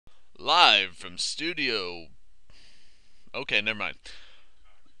Live from studio. Okay, never mind.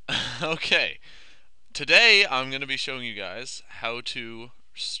 Okay, today I'm going to be showing you guys how to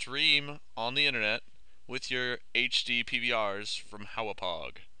stream on the internet with your HD PVRs from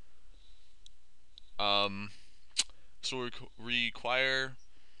Howapog. Um, so we require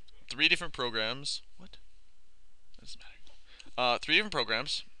three different programs. What? Doesn't matter. Three different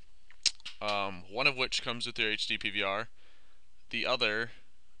programs. One of which comes with your HD PVR. The other,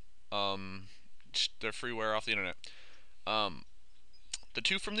 um, they're freeware off the internet. Um, the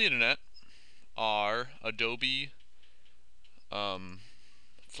two from the internet are Adobe um,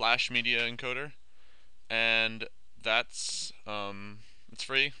 Flash Media Encoder, and it's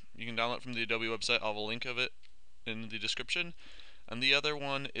free. You can download it from the Adobe website. I'll have a link of it in the description. And the other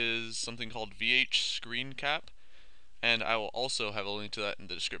one is something called VHScrnCap, and I will also have a link to that in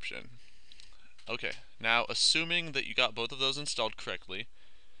the description. Okay, now assuming that you got both of those installed correctly,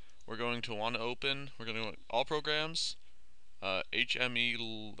 we're going to want to open. We're going to go all programs,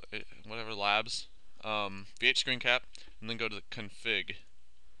 HME, whatever labs, VHScrnCap, and then go to the config.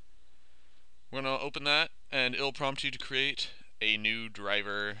 We're going to open that, and it'll prompt you to create a new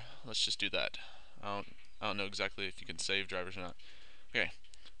driver. Let's just do that. I don't know exactly if you can save drivers or not. Okay,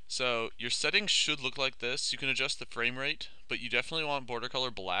 so your settings should look like this. You can adjust the frame rate, but you definitely want border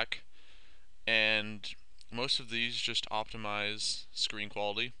color black, and most of these just optimize screen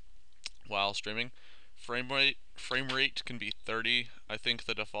quality while streaming. Frame rate can be 30. I think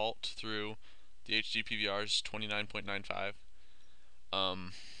the default through the HD PVR is 29.95.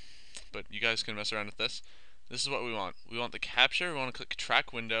 But you guys can mess around with this. This is what we want. We want the capture. We want to click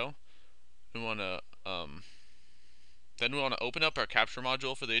track window. We want to then we want to open up our capture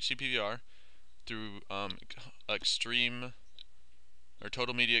module for the HD PVR through Extreme or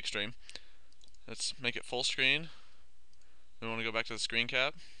Total Media Extreme. Let's make it full screen. We want to go back to the screen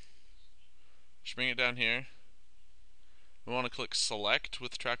cap. Just bring it down here. We want to click select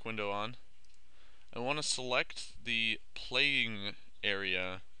with track window on. I want to select the playing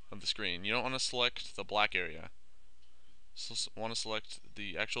area of the screen. You don't want to select the black area. So want to select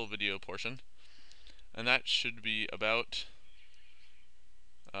the actual video portion, and that should be about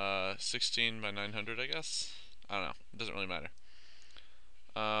 16 by 900, I guess. I don't know. It doesn't really matter.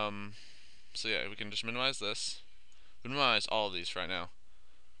 So yeah, we can just minimize this. Minimize all of these for right now.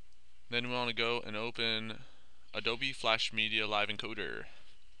 Then we want to go and open Adobe Flash Media Live Encoder.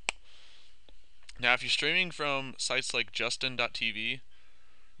 Now, if you're streaming from sites like Justin.tv,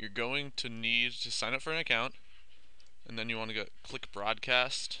 you're going to need to sign up for an account, and then you want to go click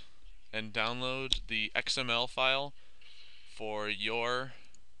Broadcast and download the XML file for your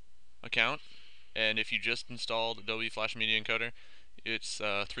account. And if you just installed Adobe Flash Media Encoder, it's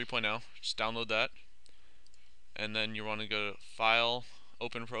 3.0. Just download that, and then you want to go to File,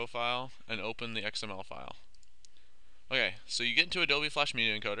 Open Profile, and open the XML file. Okay, so you get into Adobe Flash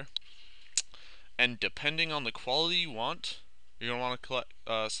Media Encoder, and depending on the quality you want, you're going to want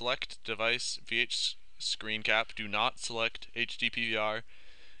to select device VHScrnCap. Do not select HD PVR.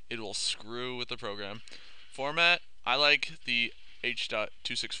 It will screw with the program. Format, I like the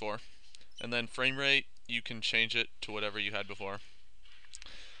H.264. And then frame rate, you can change it to whatever you had before.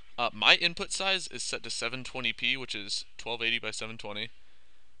 My input size is set to 720p, which is 1280 by 720.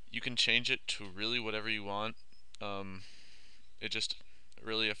 You can change it to really whatever you want. It just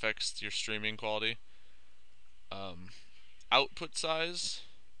really affects your streaming quality. Output size,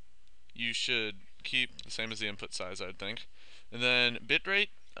 you should keep the same as the input size, I would think. And then bitrate,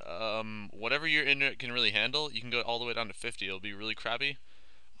 whatever your internet can really handle, you can go all the way down to 50. It'll be really crappy.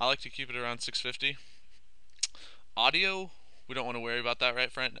 I like to keep it around 650. Audio, we don't want to worry about that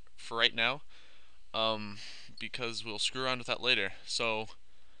for right now, because we'll screw around with that later. So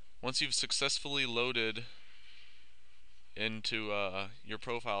once you've successfully loaded into your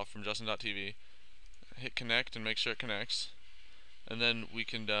profile from Justin.tv, hit connect and make sure it connects. And then we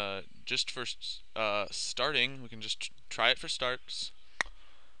can just for starting, we can just try it for starts,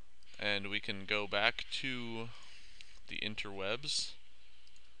 and we can go back to the interwebs,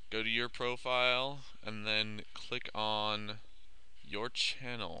 go to your profile, and then click on your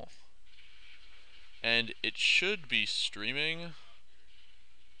channel, and it should be streaming.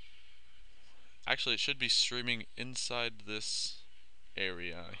 Actually, it should be streaming inside this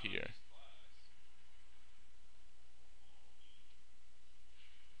area here.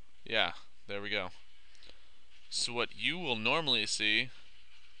 Yeah, there we go. So what you will normally see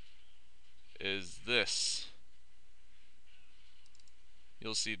is this.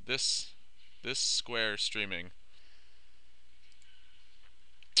 You'll see this square streaming.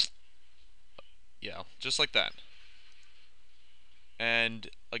 Yeah, just like that. And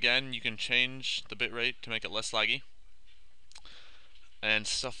again, you can change the bitrate to make it less laggy and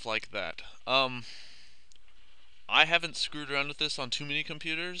stuff like that. I haven't screwed around with this on too many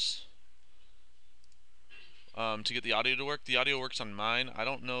computers to get the audio to work. The audio works on mine. I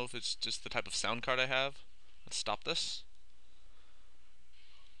don't know if it's just the type of sound card I have. Let's stop this.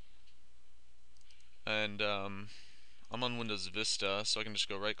 And I'm on Windows Vista, so I can just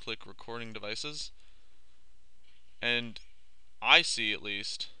go right click recording devices. And I see, at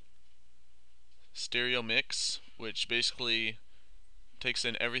least, stereo mix, which basically takes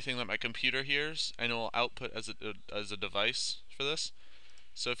in everything that my computer hears and it will output as a device for this.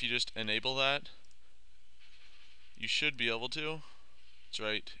 So if you just enable that, you should be able to. It's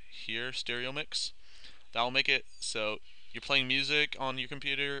right here, stereo mix. That will make it so you're playing music on your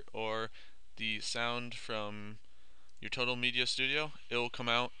computer or the sound from your Total Media Studio, it will come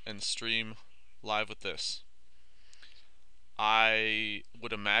out and stream live with this. I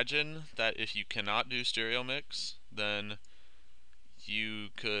would imagine that if you cannot do stereo mix, then you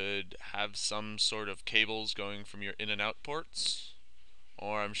could have some sort of cables going from your in and out ports,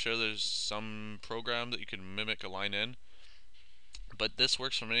 or I'm sure there's some program that you can mimic a line in. But this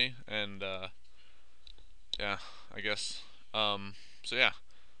works for me, and yeah, I guess. So yeah,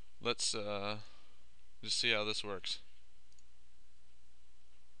 let's just see how this works.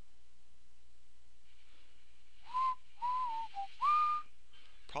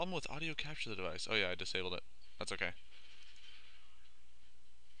 Problem with audio capture the device. Oh yeah, I disabled it. That's okay.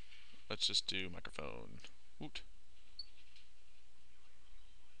 Let's just do microphone. Woot.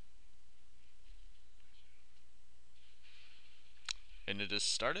 And it is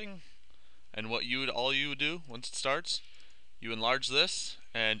starting. And what all you would do once it starts, you enlarge this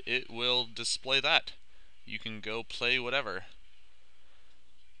and it will display that. You can go play whatever.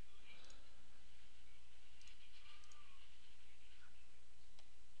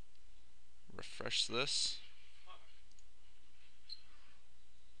 Refresh this.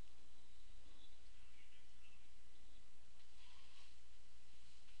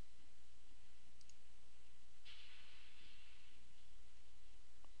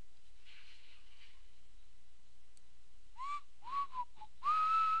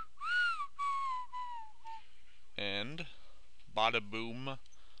 And bada boom,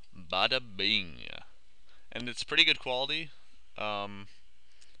 bada bing. And it's pretty good quality.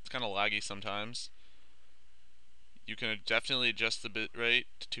 It's kind of laggy sometimes. You can definitely adjust the bitrate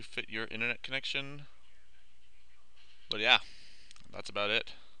to fit your internet connection. But yeah, that's about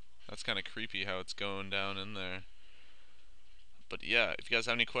it. That's kind of creepy how it's going down in there. But yeah, if you guys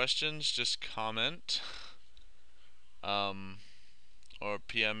have any questions, just comment. Or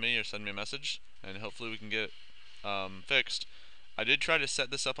PM me or send me a message, and hopefully we can get fixed. I did try to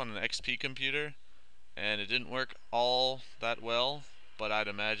set this up on an XP computer, and it didn't work all that well, but I'd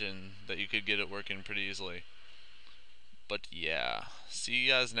imagine that you could get it working pretty easily. But yeah, see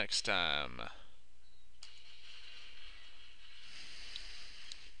you guys next time.